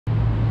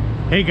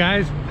Hey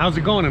guys, how's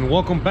it going? And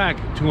welcome back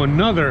to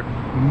another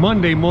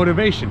Monday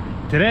motivation.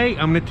 Today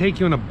I'm going to take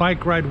you on a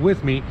bike ride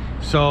with me.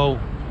 So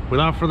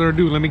without further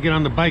ado, let me get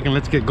on the bike and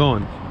let's get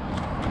going.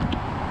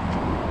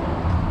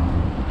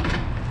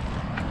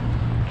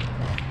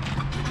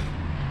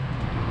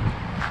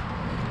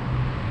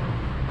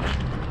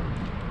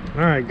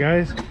 All right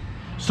guys,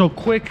 so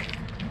quick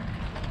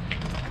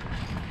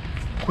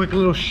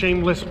little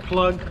shameless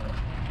plug.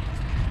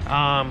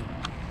 I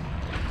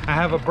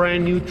have a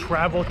brand new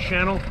travel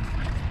channel,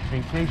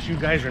 in case you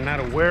guys are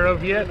not aware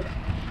of yet.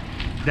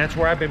 That's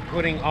where I've been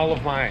putting all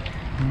of my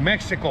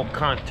Mexico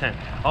content,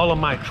 all of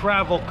my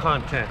travel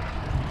content,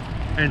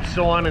 and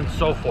so on and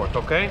so forth,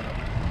 okay?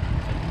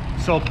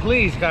 So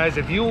please guys,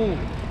 if you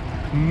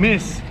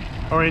miss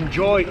or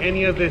enjoy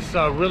any of this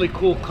really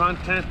cool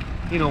content,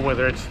 you know,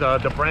 whether it's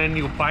the brand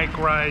new bike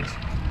rides,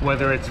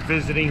 whether it's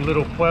visiting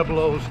little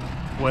pueblos,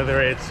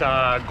 whether it's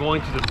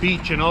going to the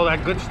beach and all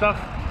that good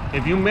stuff,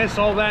 if you miss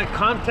all that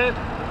content,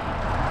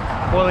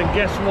 well then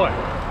guess what?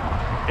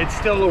 It's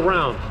still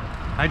around.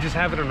 I just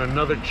have it on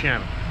another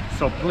channel.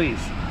 So please,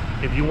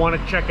 if you want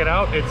to check it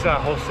out, it's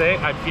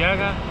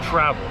Arteaga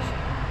Travels.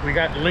 We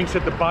got links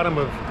at the bottom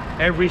of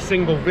every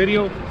single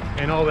video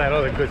and all that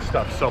other good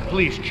stuff. So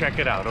please check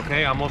it out,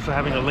 okay? I'm also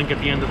having a link at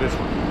the end of this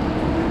one.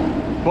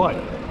 But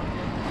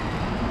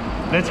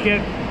let's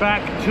get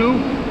back to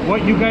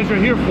what you guys are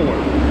here for.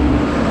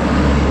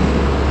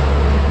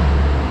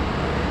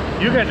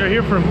 You guys are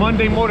here for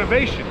Monday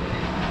motivation.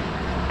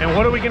 And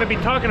what are we going to be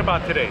talking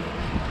about today?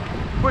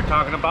 We're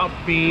talking about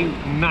being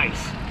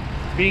nice,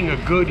 being a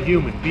good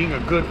human, being a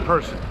good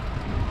person,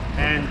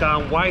 and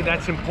why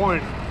that's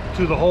important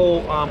to the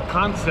whole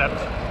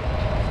concept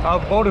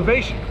of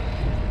motivation.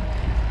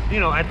 You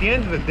know, at the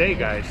end of the day,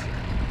 guys,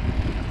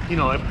 you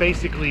know, it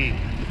basically,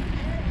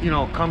 you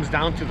know, comes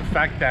down to the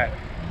fact that,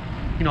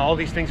 you know, all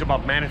these things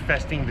about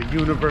manifesting the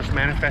universe,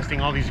 manifesting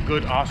all these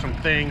good, awesome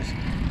things,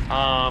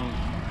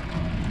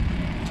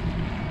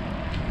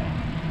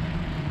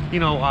 you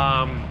know,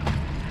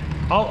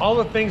 all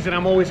the things that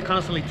I'm always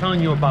constantly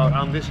telling you about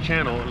on this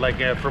channel, like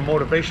for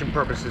motivation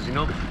purposes, you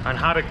know, on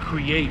how to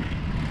create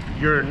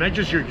your, not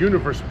just your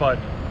universe, but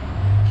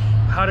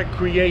how to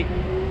create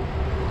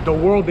the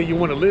world that you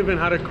want to live in,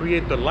 how to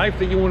create the life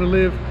that you want to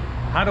live,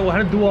 how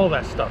to do all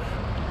that stuff.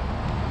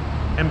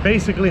 And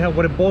basically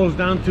what it boils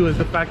down to is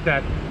the fact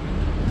that,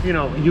 you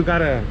know, you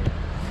gotta,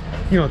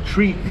 you know,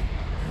 treat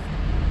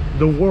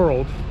the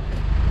world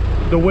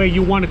the way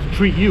you want it to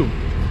treat you.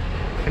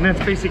 And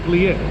that's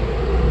basically it.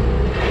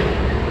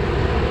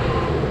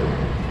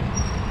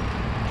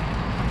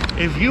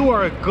 If you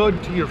are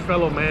good to your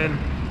fellow man,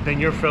 then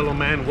your fellow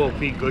man will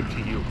be good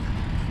to you,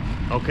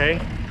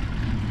 okay?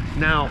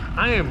 Now,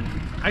 I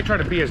try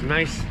to be as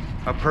nice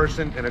a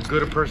person and as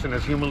good a person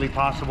as humanly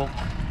possible,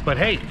 but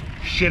hey,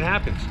 shit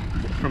happens.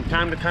 From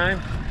time to time,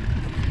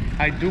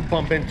 I do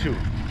bump into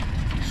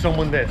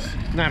someone that's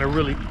not a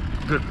really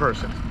good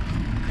person.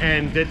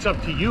 And it's up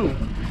to you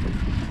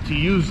to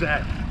use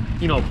that,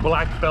 you know,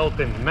 black belt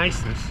and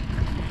niceness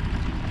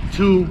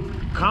to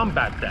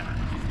combat that.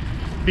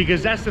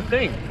 Because that's the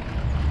thing.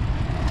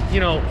 You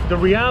know, the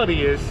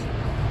reality is,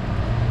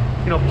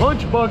 you know,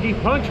 punch buggy. You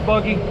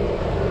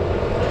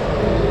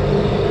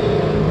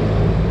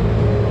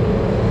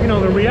know,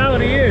 the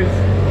reality is,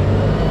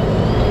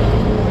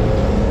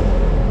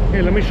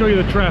 here, let me show you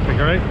the traffic,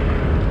 all right?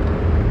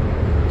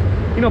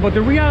 You know, but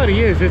the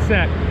reality is, it's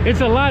that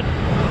it's a lot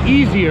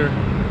easier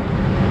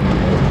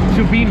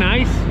to be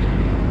nice.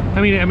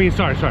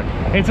 Sorry.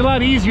 It's a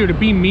lot easier to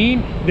be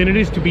mean than it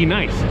is to be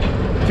nice.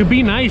 To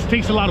be nice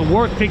takes a lot of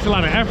work, takes a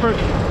lot of effort.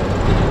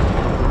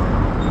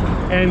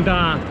 And,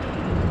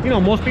 you know,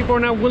 most people are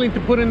not willing to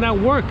put in that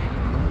work.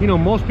 You know,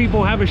 most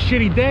people have a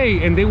shitty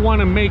day and they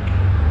want to make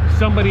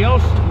somebody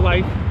else's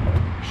life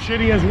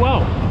shitty as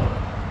well.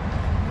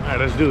 All right,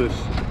 let's do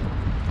this.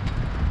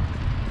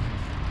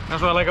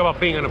 That's what I like about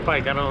being on a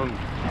bike. I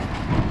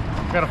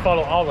gotta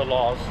follow all the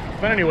laws.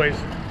 But anyways,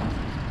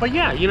 but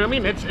yeah, you know what I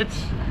mean? It's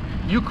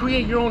you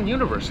create your own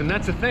universe, and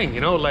that's the thing, you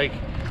know, like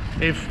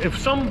if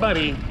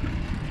somebody,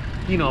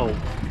 you know,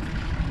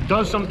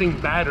 does something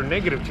bad or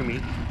negative to me,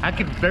 I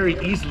could very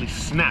easily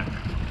snap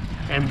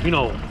and, you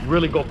know,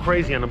 really go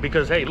crazy on them.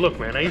 Because hey, look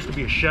man, I used to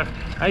be a chef,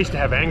 I used to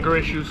have anger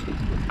issues.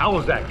 I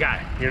was that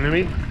guy, you know what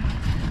I mean?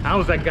 I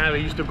was that guy that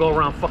used to go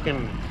around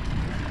fucking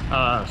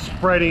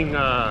spreading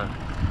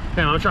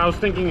I was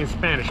thinking in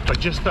Spanish, but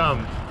just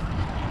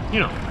you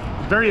know,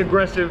 very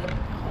aggressive,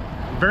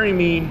 very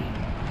mean,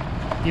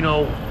 you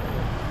know,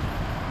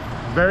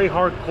 very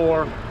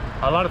hardcore,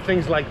 a lot of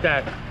things like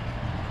that.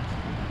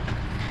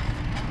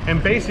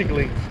 And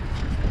basically,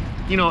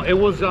 you know, it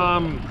was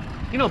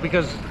you know,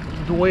 because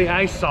the way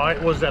I saw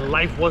it was that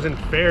life wasn't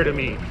fair to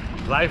me,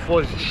 life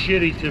was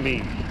shitty to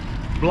me,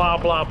 blah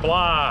blah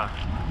blah,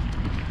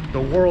 the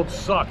world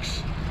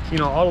sucks, you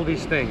know, all of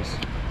these things.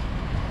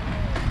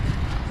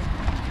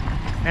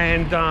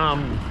 And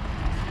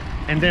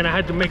then I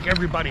had to make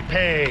everybody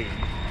pay,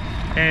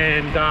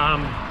 and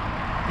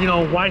you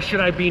know, why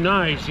should I be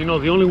nice? You know,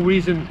 the only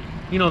reason,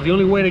 you know, the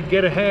only way to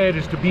get ahead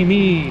is to be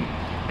mean.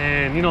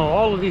 and you know,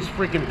 all of these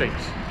freaking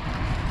things.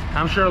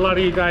 I'm sure a lot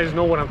of you guys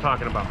know what I'm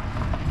talking about.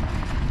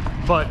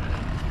 But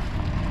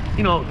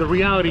you know, the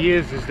reality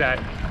is that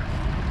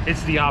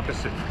it's the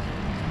opposite.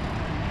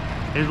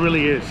 It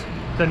really is.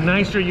 The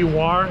nicer you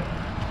are,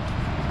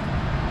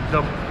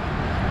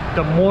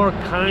 the more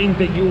kind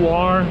that you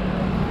are,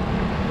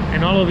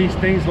 and all of these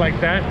things like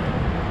that,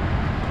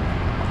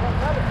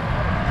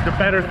 the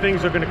better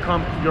things are going to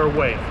come your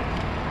way.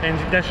 And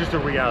that's just the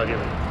reality of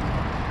it.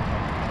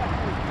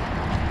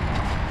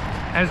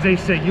 As they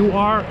say, you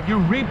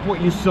reap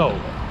what you sow.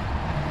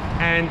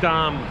 And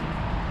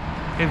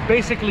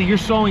basically you're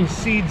sowing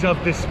seeds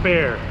of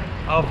despair,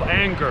 of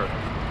anger,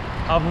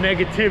 of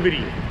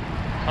negativity,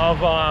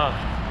 of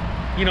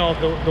you know,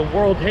 the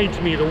world hates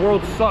me, the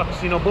world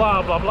sucks, you know,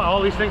 blah blah blah,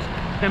 all these things.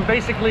 Then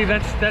basically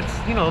that's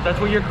you know, that's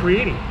what you're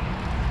creating.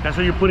 That's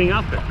what you're putting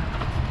out there.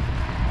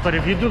 But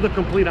if you do the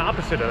complete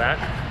opposite of that,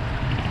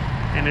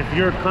 and if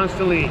you're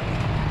constantly,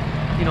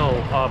 you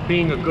know,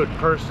 being a good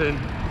person,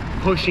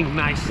 pushing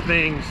nice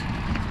things,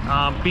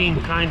 being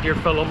kind to your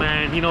fellow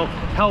man, you know,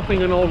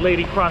 helping an old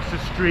lady cross the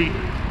street,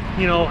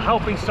 you know,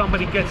 helping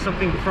somebody get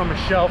something from a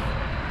shelf,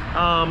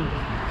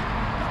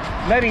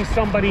 letting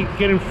somebody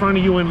get in front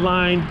of you in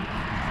line,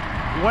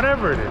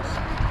 whatever it is,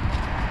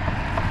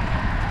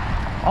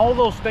 all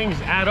those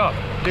things add up.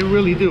 They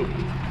really do.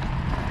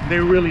 They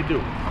really do.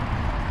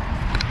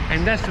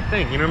 And that's the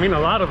thing, you know what I mean? A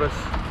lot of us,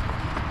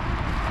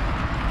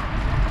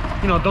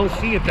 you know, don't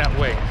see it that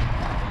way.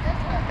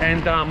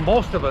 And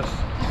most of us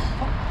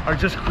are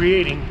just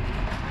creating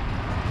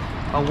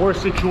a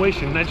worse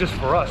situation, not just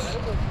for us,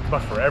 but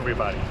for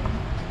everybody.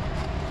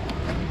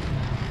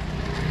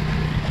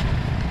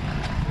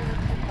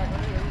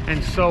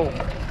 And so,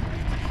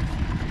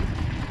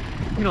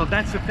 you know,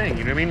 that's the thing,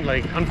 you know what I mean?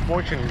 Like,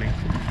 unfortunately.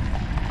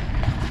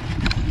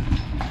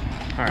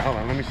 All right, hold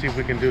on, let me see if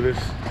we can do this.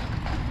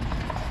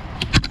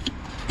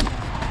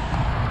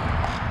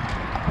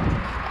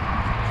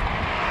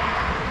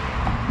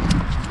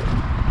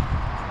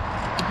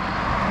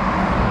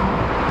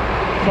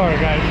 Sorry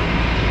guys,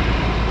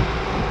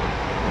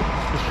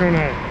 just trying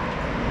to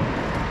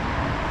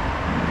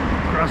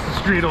cross the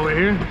street over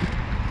here,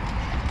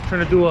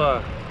 trying to do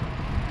a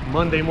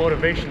Monday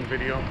motivation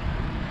video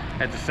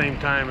at the same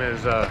time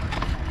as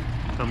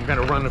I'm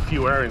gonna run a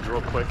few errands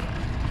real quick.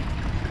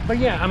 But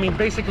yeah, I mean,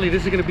 basically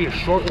this is gonna be a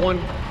short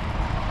one.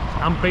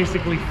 I'm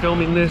basically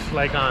filming this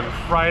like on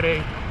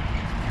Friday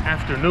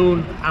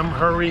afternoon. I'm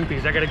hurrying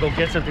because I gotta go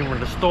get something from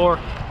the store.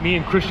 Me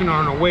and Christian are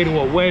on our way to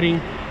a wedding.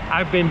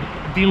 I've been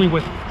dealing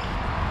with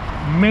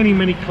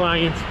many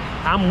clients.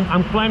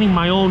 I'm planning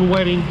my own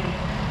wedding.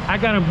 I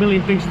got a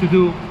million things to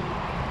do.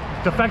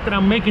 The fact that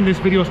I'm making this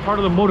video is part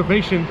of the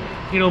motivation,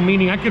 you know,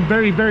 meaning I could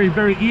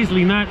very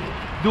easily not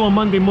do a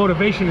Monday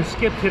motivation and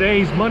skip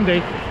today's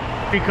Monday,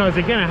 because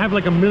again, I have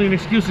like a million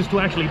excuses to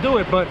actually do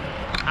it. But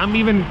I'm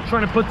even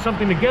trying to put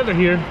something together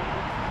here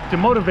to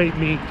motivate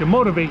me, to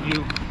motivate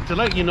you, to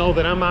let you know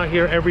that I'm out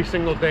here every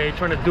single day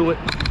trying to do it,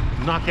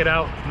 knock it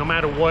out no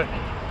matter what.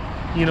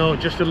 You know,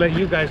 just to let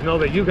you guys know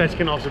that you guys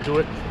can also do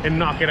it and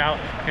knock it out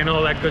and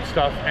all that good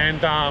stuff.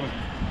 And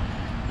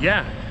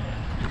yeah,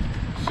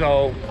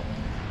 so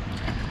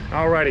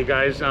alrighty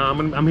guys,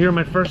 I'm here on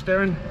my first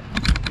errand.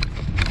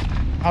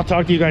 I'll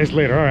talk to you guys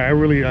later. All right,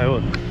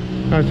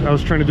 I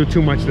was trying to do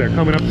too much there,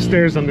 coming up the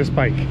stairs on this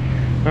bike.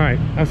 All right,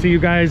 I'll see you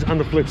guys on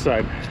the flip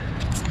side.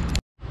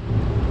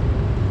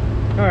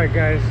 All right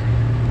guys,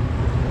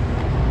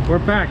 we're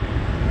back.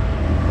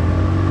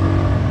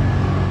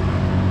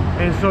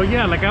 And so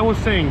yeah, like I was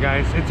saying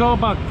guys, it's all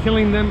about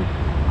killing them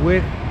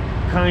with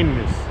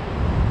kindness.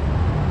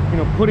 You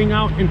know, putting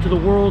out into the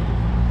world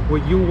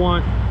what you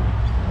want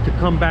to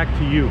come back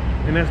to you.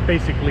 And that's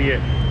basically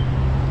it.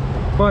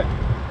 But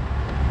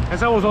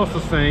as I was also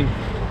saying,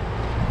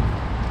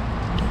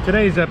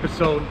 today's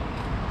episode,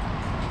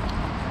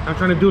 I'm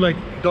trying to do like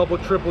double,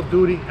 triple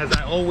duty as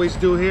I always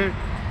do here.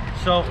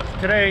 So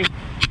today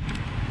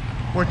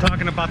we're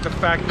talking about the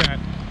fact that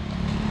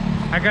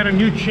I got a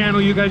new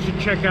channel you guys should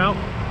check out.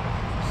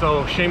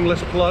 So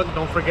shameless plug,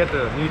 don't forget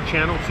the new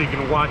channel so you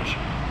can watch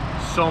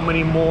so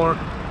many more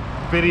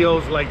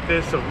videos like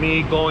this of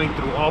me going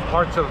through all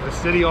parts of the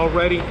city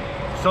already.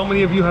 So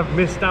many of you have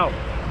missed out.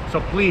 So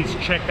please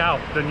check out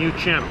the new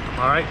channel,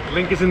 all right?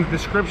 Link is in the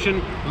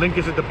description, link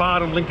is at the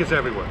bottom, link is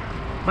everywhere.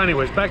 But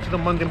anyways, back to the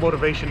Monday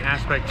motivation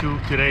aspect to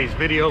today's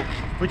video,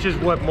 which is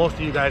what most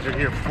of you guys are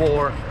here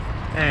for.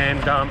 And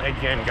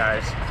again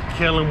guys,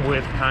 kill them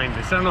with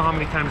kindness. I don't know how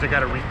many times I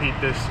gotta repeat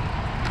this,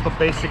 but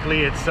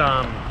basically it's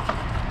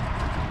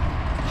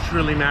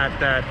really not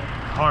that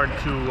hard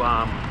to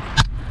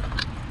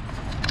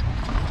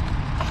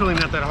it's really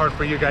not that hard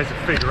for you guys to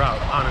figure out,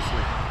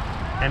 honestly.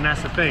 And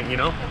that's the thing, you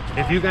know,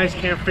 if you guys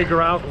can't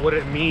figure out what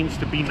it means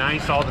to be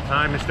nice all the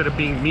time instead of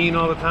being mean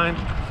all the time,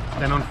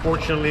 then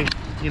unfortunately,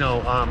 you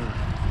know,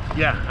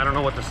 yeah, I don't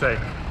know what to say.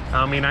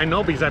 I mean, I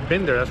know because I've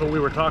been there. That's what we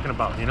were talking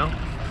about, you know.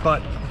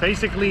 But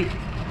basically,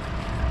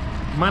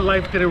 my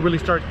life didn't really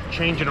start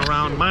changing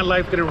around. My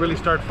life didn't really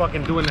start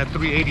fucking doing that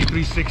 380,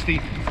 360,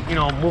 you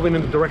know, moving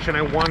in the direction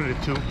I wanted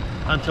it to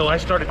until I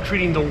started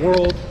treating the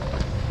world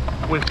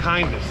with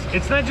kindness.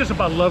 It's not just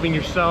about loving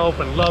yourself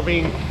and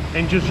loving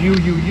and just you.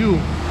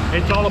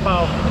 It's all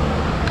about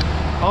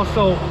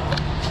also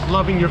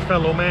loving your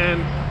fellow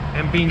man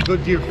and being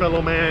good to your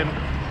fellow man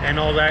and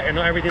all that, and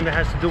everything that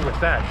has to do with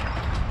that.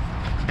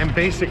 And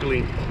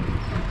basically,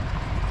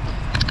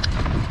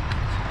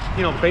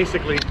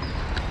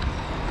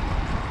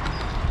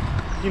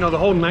 the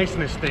whole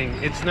niceness thing,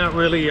 it's not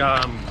really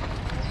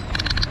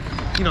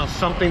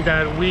something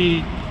that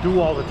we do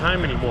all the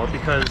time anymore,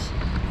 because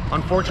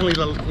unfortunately,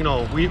 a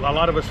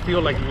lot of us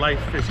feel like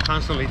life is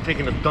constantly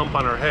taking a dump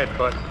on our head,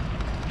 but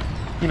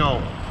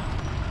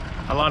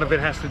a lot of it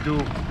has to do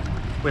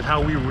with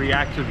how we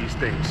react to these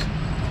things,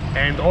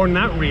 or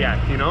not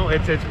react.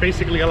 It's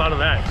basically a lot of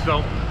that.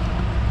 So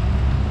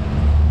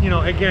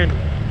again,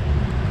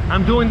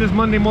 I'm doing this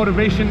Monday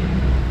motivation.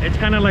 It's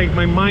kind of like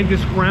my mind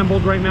is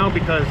scrambled right now,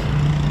 because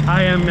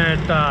I am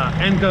at the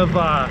end of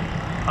a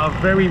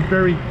very,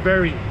 very,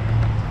 very,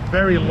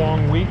 very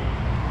long week.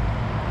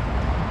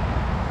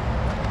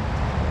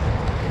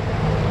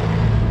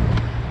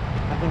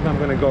 I think I'm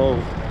gonna go,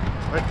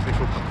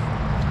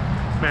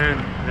 man,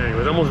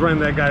 anyways, I almost ran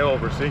that guy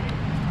over, see?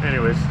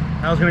 Anyways,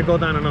 I was gonna go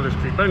down another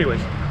street, but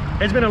anyways,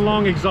 it's been a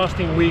long,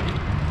 exhausting week.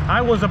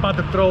 I was about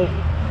to throw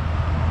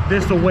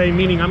this away,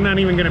 meaning I'm not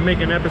even gonna make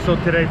an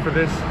episode today for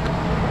this.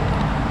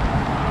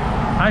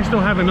 I still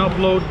have an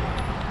upload.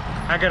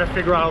 I gotta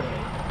figure out,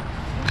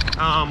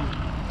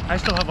 I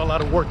still have a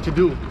lot of work to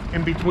do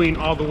in between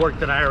all the work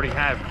that I already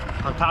have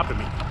on top of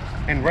me.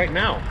 And right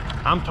now,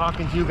 I'm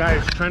talking to you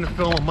guys, trying to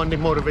film a Monday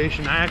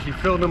motivation. I actually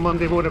filmed a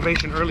Monday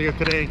motivation earlier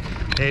today.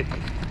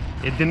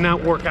 It did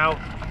not work out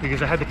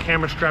because I had the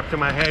camera strapped to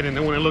my head, and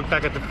then when I looked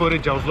back at the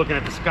footage, I was looking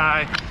at the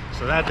sky,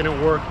 so that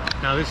didn't work.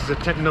 Now this is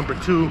attempt number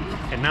 2,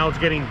 and now it's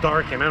getting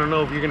dark, and I don't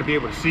know if you're gonna be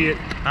able to see it.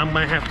 I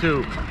might have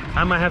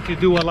to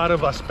do a lot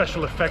of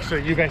special effects so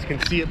you guys can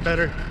see it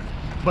better.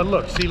 But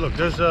look,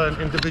 there's an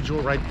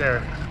individual right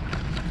there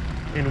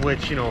in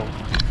which,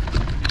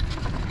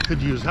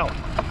 could use help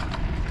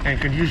and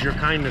could use your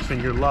kindness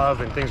and your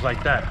love and things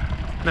like that.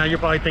 Now you're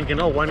probably thinking,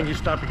 oh, why didn't you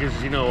stop? Because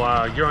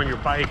you're on your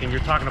bike and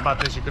you're talking about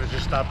this. You could have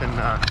just stopped and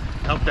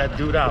helped that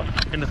dude out.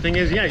 And the thing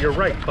is, yeah, you're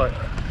right, but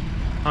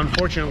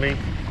unfortunately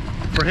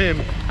for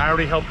him, I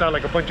already helped out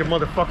like a bunch of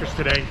motherfuckers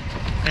today,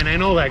 and I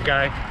know that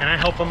guy, and I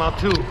help him out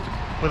too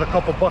with a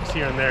couple bucks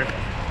here and there.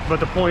 But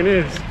the point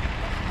is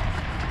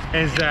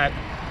that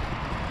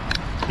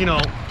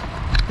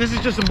this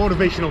is just a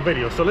motivational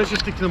video, so let's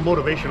just stick to the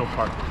motivational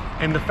part.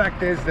 And the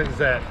fact is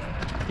that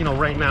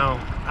right now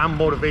I'm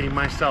motivating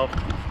myself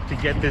to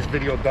get this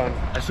video done.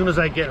 As soon as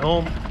I get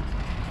home,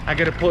 I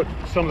got to put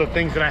some of the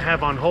things that I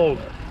have on hold,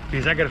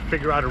 because I got to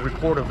figure out how to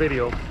record a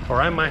video,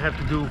 or I might have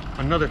to do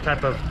another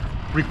type of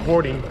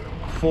recording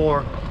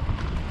for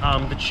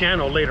the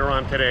channel later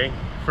on today,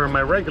 for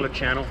my regular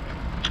channel,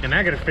 and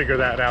I got to figure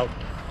that out.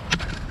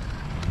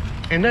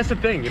 And that's the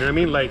thing, what I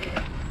mean? Like,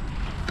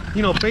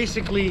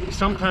 basically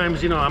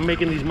sometimes, I'm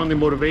making these Monday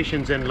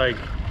motivations, and like,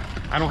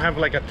 I don't have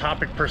like a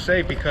topic per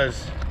se,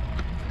 because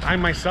I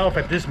myself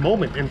at this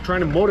moment am trying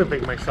to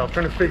motivate myself,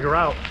 trying to figure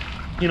out,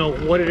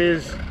 what it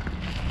is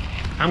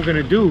I'm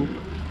gonna do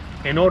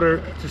in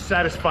order to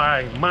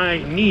satisfy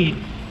my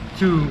need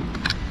to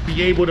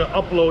be able to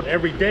upload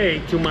every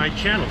day to my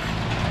channels.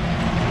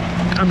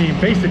 I mean,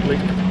 basically,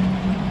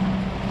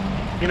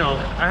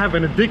 I have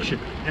an addiction,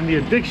 and the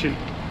addiction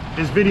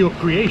is video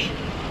creation.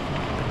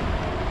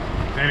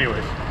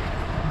 Anyways,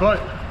 but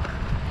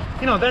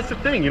that's the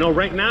thing.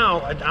 Right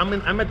now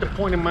I'm at the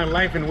point in my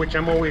life in which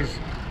I'm always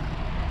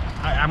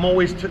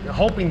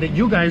hoping that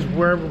you guys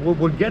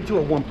would get to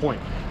at one point,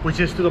 which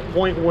is to the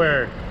point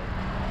where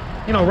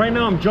right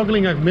now I'm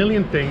juggling a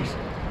million things.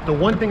 The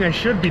one thing I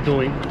should be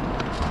doing,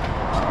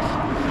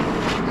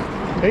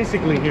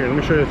 basically, here, let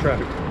me show you the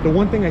traffic. The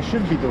one thing I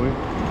should be doing,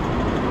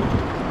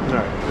 all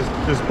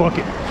right, this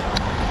bucket.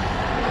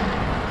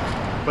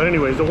 But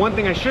anyways, the one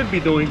thing I should be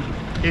doing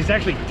is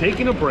actually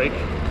taking a break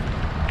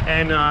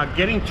and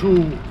getting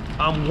to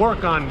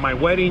work on my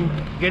wedding,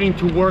 getting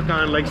to work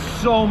on like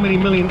so many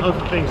million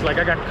other things. Like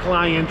I got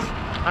clients,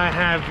 I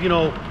have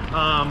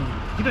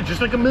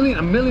just like a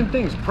million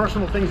things,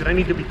 personal things that I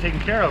need to be taken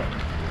care of.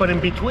 But in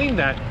between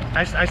that,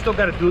 I still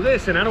got to do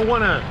this, and I don't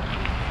want to,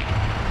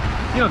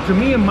 to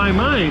me in my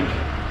mind,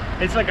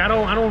 it's like I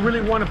don't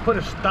really want to put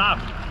a stop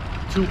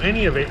to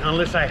any of it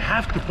unless I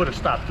have to put a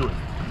stop to it.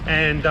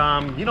 And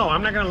I'm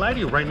not gonna lie to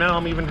you, right now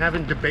I'm even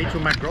having debates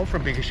with my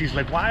girlfriend, because she's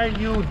like, why are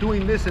you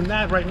doing this and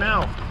that right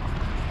now?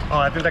 Oh,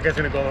 I think that guy's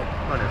gonna go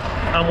on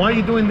it. Why are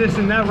you doing this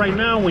and that right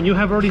now when you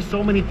have already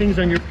so many things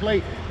on your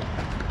plate?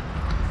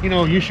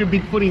 You should be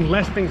putting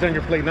less things on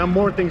your plate, not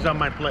more things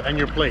on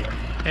your plate.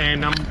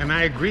 And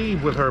I agree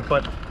with her,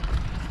 but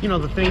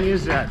the thing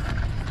is that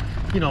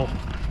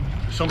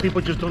some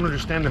people just don't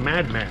understand the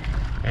madman.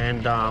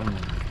 And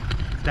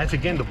that's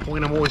again the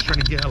point I'm always trying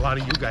to get a lot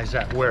of you guys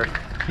at, where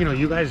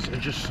you guys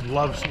just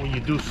love what you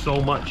do so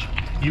much.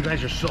 You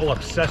guys are so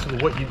obsessed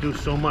with what you do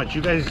so much.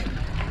 You guys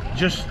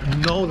just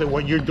know that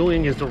what you're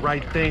doing is the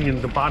right thing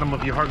in the bottom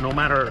of your heart, no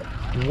matter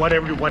what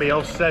everybody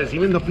else says,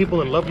 even the people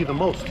that love you the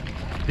most,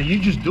 that you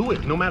just do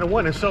it no matter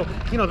what. And so,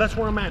 you know, that's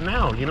where I'm at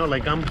now. You know,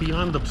 like, I'm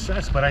beyond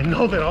obsessed, but I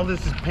know that all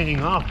this is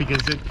paying off,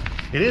 because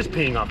it is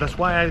paying off. That's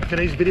why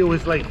today's video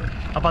is like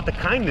about the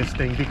kindness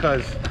thing,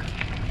 because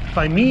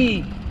by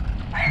me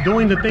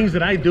doing the things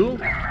that I do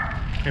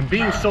and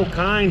being so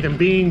kind and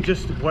being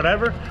just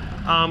whatever,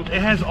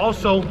 it has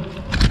also,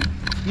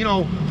 you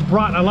know,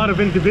 brought a lot of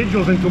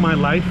individuals into my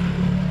life,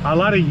 a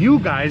lot of you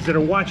guys that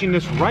are watching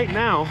this right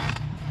now,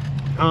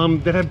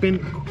 that have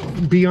been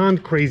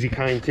beyond crazy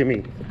kind to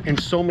me in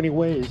so many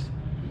ways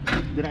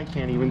that I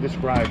can't even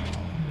describe.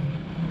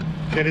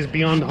 That is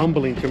beyond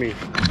humbling to me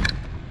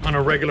on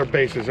a regular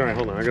basis. All right,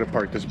 hold on, I gotta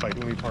park this bike.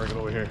 Let me park it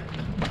over here.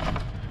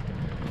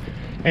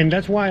 And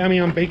that's why, I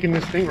mean, I'm baking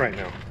this thing right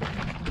now,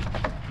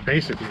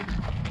 basically.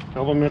 I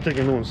hope I'm not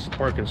taking no one's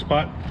parking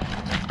spot.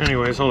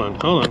 Anyways,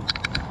 hold on.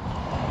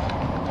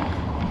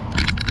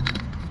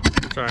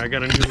 Sorry, I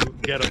got a new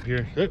get up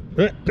here. There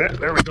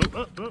we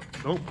go.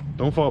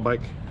 Don't fall,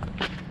 bike.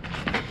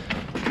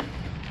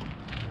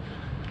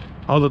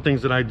 All the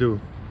things that I do.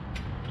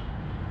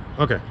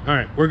 Okay, all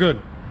right, we're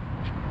good.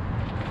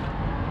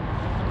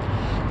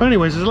 But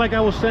anyways, it's like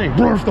I was saying,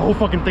 bro, if the whole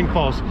fucking thing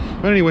falls.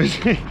 But anyways,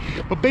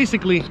 but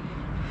basically,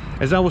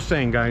 as I was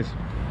saying, guys,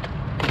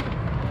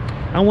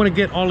 I want to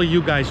get all of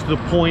you guys to the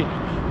point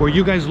where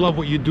you guys love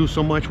what you do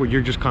so much, where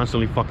you're just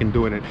constantly fucking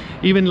doing it.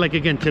 Even like,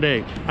 again,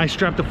 today, I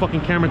strapped the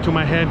fucking camera to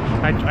my head.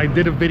 I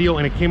did a video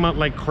and it came out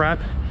like crap.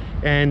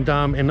 And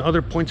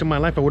other points in my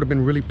life, I would have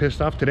been really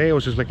pissed off. Today, I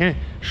was just like,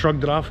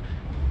 shrugged it off.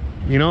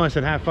 You know, I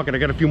said, fuck it, I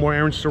got a few more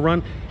errands to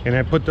run. And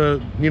I put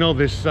the, you know,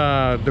 this,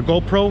 the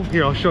GoPro.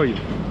 Here, I'll show you.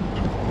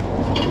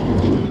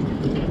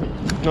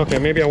 Okay,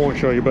 maybe I won't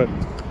show you, but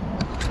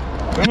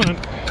come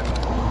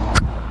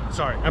on.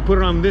 Sorry, I put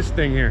it on this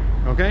thing here,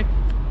 okay?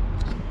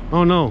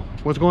 Oh no,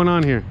 what's going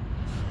on here?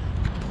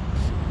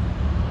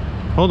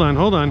 Hold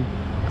on.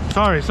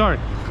 Sorry.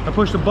 I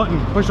pushed the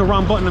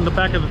wrong button on the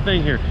back of the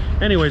thing here.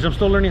 Anyways, I'm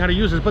still learning how to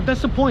use this, but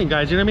that's the point,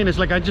 guys. You know what I mean? It's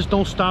like, I just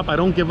don't stop. I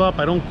don't give up.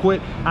 I don't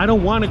quit. I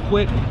don't want to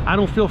quit. I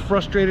don't feel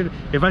frustrated.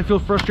 If I feel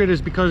frustrated,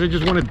 it's because I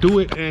just want to do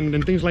it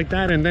and things like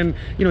that. And then,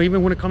 you know,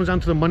 even when it comes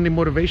down to the Monday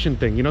motivation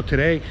thing, you know,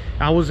 today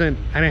I didn't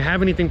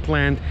have anything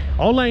planned.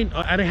 I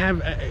didn't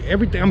have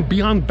everything. I'm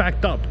beyond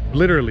backed up,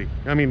 literally.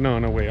 I mean,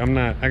 no way. I'm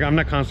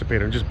not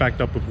constipated. I'm just backed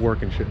up with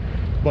work and shit.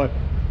 But,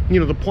 you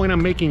know, the point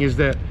I'm making is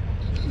that,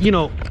 you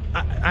know,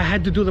 I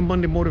had to do the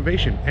Monday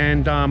motivation,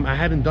 and I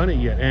hadn't done it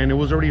yet, and it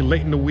was already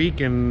late in the week,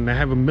 and I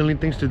have a million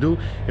things to do,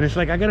 and it's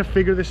like, I gotta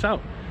figure this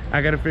out.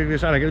 I gotta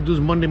do this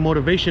Monday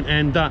motivation.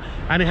 And I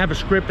didn't have a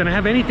script, and I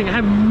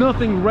have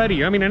nothing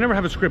ready. I mean, I never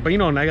have a script, but you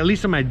know, at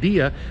least some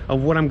idea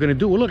of what I'm gonna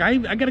do. Well, look, I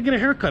gotta get a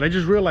haircut. I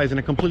just realized, and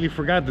I completely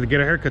forgot to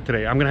get a haircut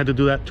today. I'm gonna have to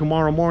do that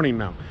tomorrow morning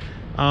now.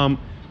 And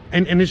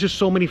there's just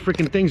so many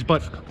freaking things.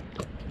 But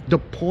the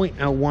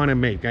point I want to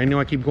make, I know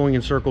I keep going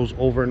in circles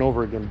over and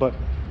over again, but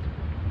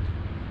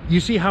you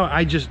see how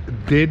I just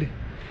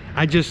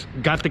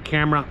got the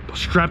camera,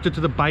 strapped it to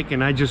the bike,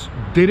 and I just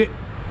did it.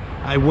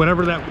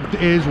 Whatever that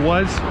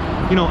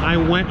was, you know, I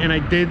went and I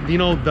did, you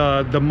know,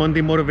 the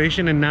Monday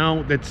motivation, and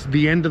now that's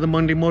the end of the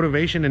Monday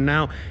motivation, and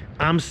now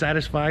I'm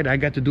satisfied. I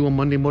got to do a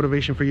Monday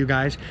motivation for you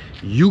guys.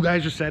 You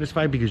guys are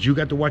satisfied because you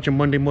got to watch a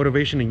Monday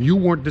motivation, and you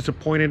weren't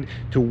disappointed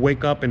to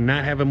wake up and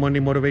not have a Monday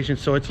motivation.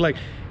 So it's like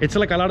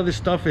a lot of this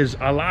stuff is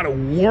a lot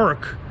of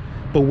work.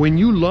 But when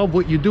you love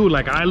what you do,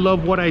 like I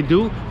love what I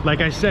do, like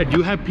I said,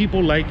 you have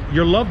people like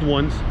your loved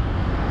ones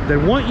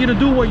that want you to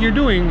do what you're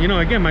doing. You know,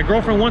 again, my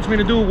girlfriend wants me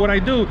to do what I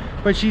do,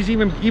 but she's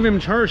even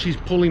she's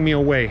pulling me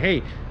away.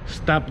 Hey,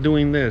 stop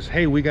doing this.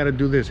 Hey, we got to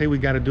do this. Hey, we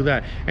got to do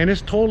that. And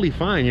it's totally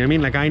fine. You know what I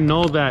mean? Like, I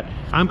know that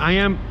I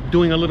am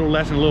doing a little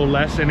less.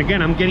 And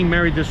again, I'm getting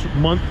married this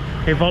month.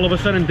 If all of a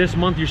sudden this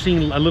month you're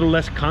seeing a little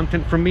less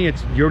content from me,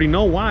 you already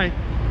know why.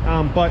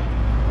 But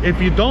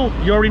if you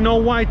don't, you already know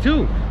why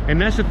too. And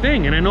that's the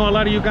thing. And I know a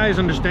lot of you guys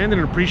understand it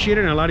and appreciate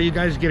it, and a lot of you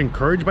guys get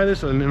encouraged by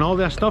this and all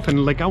that stuff.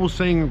 And like I was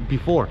saying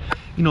before,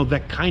 you know,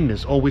 that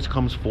kindness always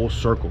comes full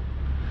circle.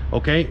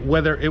 Okay,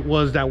 whether it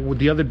was that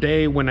the other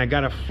day when I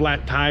got a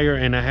flat tire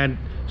and I had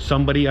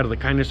somebody out of the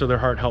kindness of their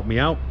heart help me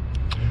out,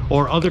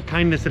 or other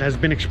kindness that has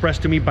been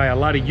expressed to me by a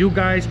lot of you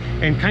guys.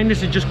 And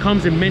kindness, it just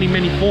comes in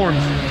many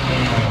forms.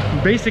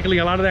 Basically,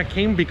 a lot of that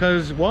came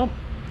because, well,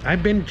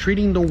 I've been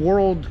treating the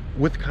world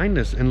with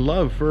kindness and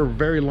love for a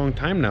very long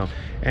time now.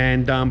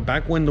 And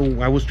back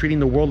when I was treating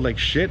the world like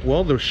shit,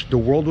 well, the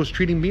world was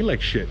treating me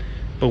like shit.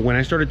 But when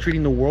I started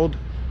treating the world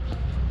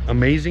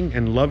amazing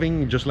and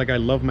loving, just like I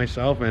love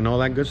myself and all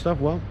that good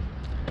stuff, well,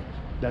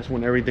 that's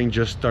when everything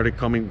just started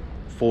coming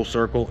full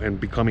circle and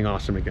becoming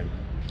awesome again.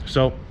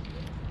 So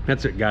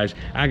that's it, guys.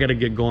 I gotta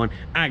get going.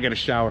 I gotta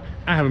shower.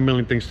 I have a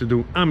million things to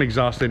do. I'm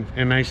exhausted,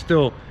 and I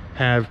still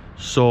have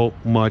so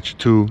much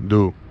to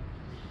do.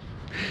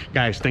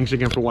 Guys, thanks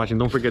again for watching.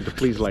 Don't forget to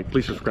please like,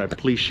 please subscribe,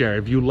 please share.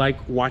 If you like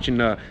watching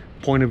the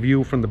point of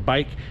view from the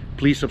bike,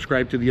 please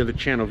subscribe to the other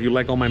channel. If you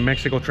like all my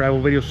Mexico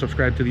travel videos,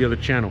 subscribe to the other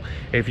channel.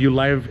 If you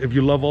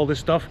love all this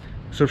stuff,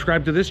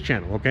 subscribe to this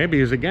channel, okay?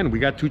 Because again, we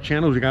got 2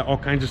 channels. We got all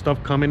kinds of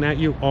stuff coming at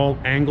you, all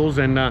angles,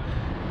 and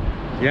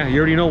yeah, you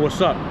already know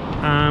what's up.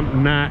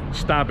 I'm not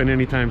stopping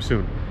anytime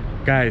soon.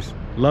 Guys,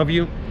 love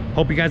you.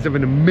 Hope you guys have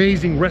an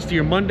amazing rest of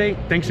your Monday.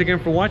 Thanks again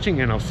for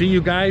watching, and I'll see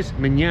you guys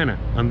mañana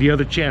on the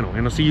other channel,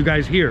 and I'll see you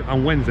guys here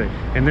on Wednesday,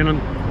 and then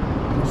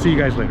I'll see you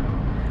guys later.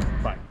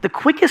 Bye. The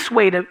quickest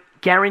way to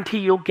guarantee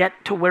you'll get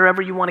to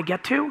wherever you want to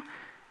get to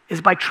is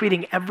by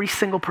treating every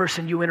single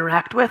person you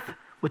interact with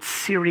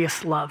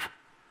serious love.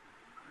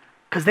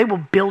 Because they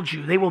will build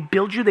you. They will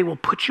build you. They will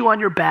put you on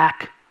your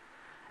back.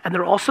 And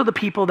they're also the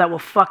people that will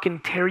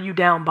fucking tear you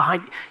down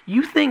behind.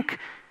 You think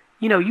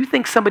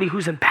somebody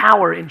who's in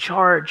power, in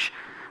charge,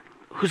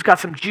 who's got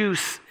some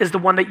juice is the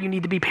one that you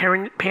need to be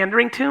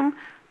pandering to.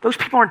 Those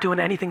people aren't doing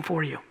anything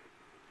for you.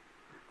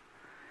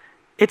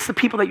 It's the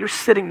people that you're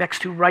sitting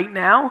next to right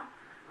now.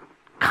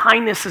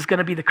 Kindness is going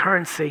to be the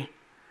currency.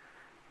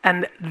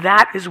 And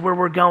that is where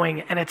we're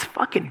going. And it's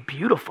fucking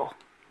beautiful.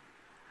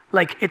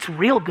 Like, it's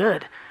real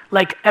good.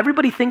 Like,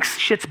 everybody thinks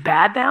shit's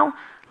bad now.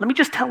 Let me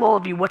just tell all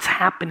of you what's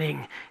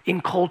happening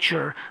in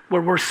culture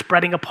where we're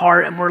spreading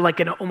apart and we're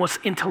like in an almost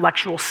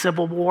intellectual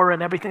civil war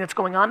and everything that's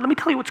going on. Let me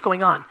tell you what's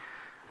going on.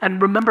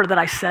 And remember that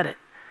I said it.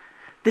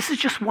 This is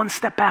just 1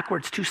 step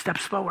backwards, 2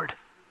 steps forward.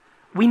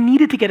 We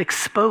needed to get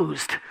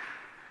exposed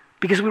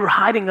because we were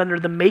hiding under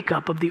the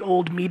makeup of the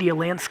old media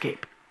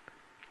landscape.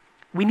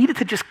 We needed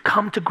to just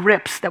come to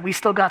grips that we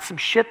still got some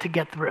shit to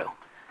get through.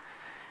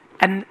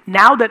 And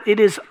now that it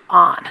is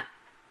on,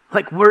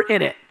 like we're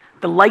in it,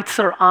 the lights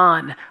are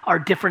on our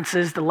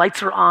differences, the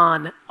lights are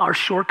on our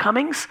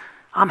shortcomings,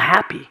 I'm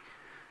happy.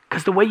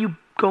 Because the way you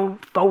go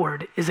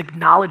forward is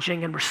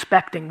acknowledging and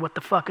respecting what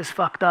the fuck is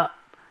fucked up.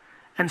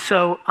 And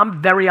so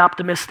I'm very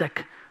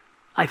optimistic.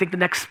 I think the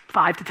next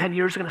 5 to 10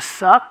 years are gonna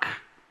suck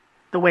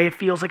the way it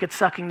feels like it's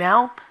sucking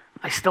now.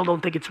 I still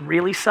don't think it's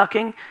really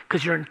sucking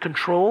because you're in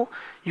control.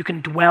 You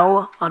can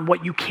dwell on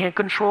what you can't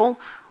control,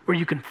 or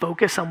you can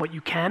focus on what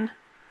you can.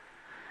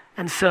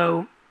 And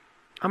so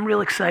I'm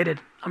real excited.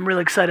 I'm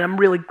really excited. I'm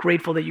really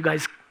grateful that you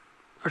guys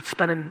are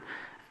spending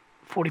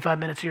 45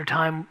 minutes of your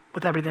time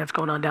with everything that's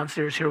going on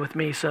downstairs here with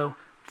me. So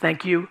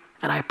thank you,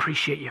 and I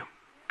appreciate you.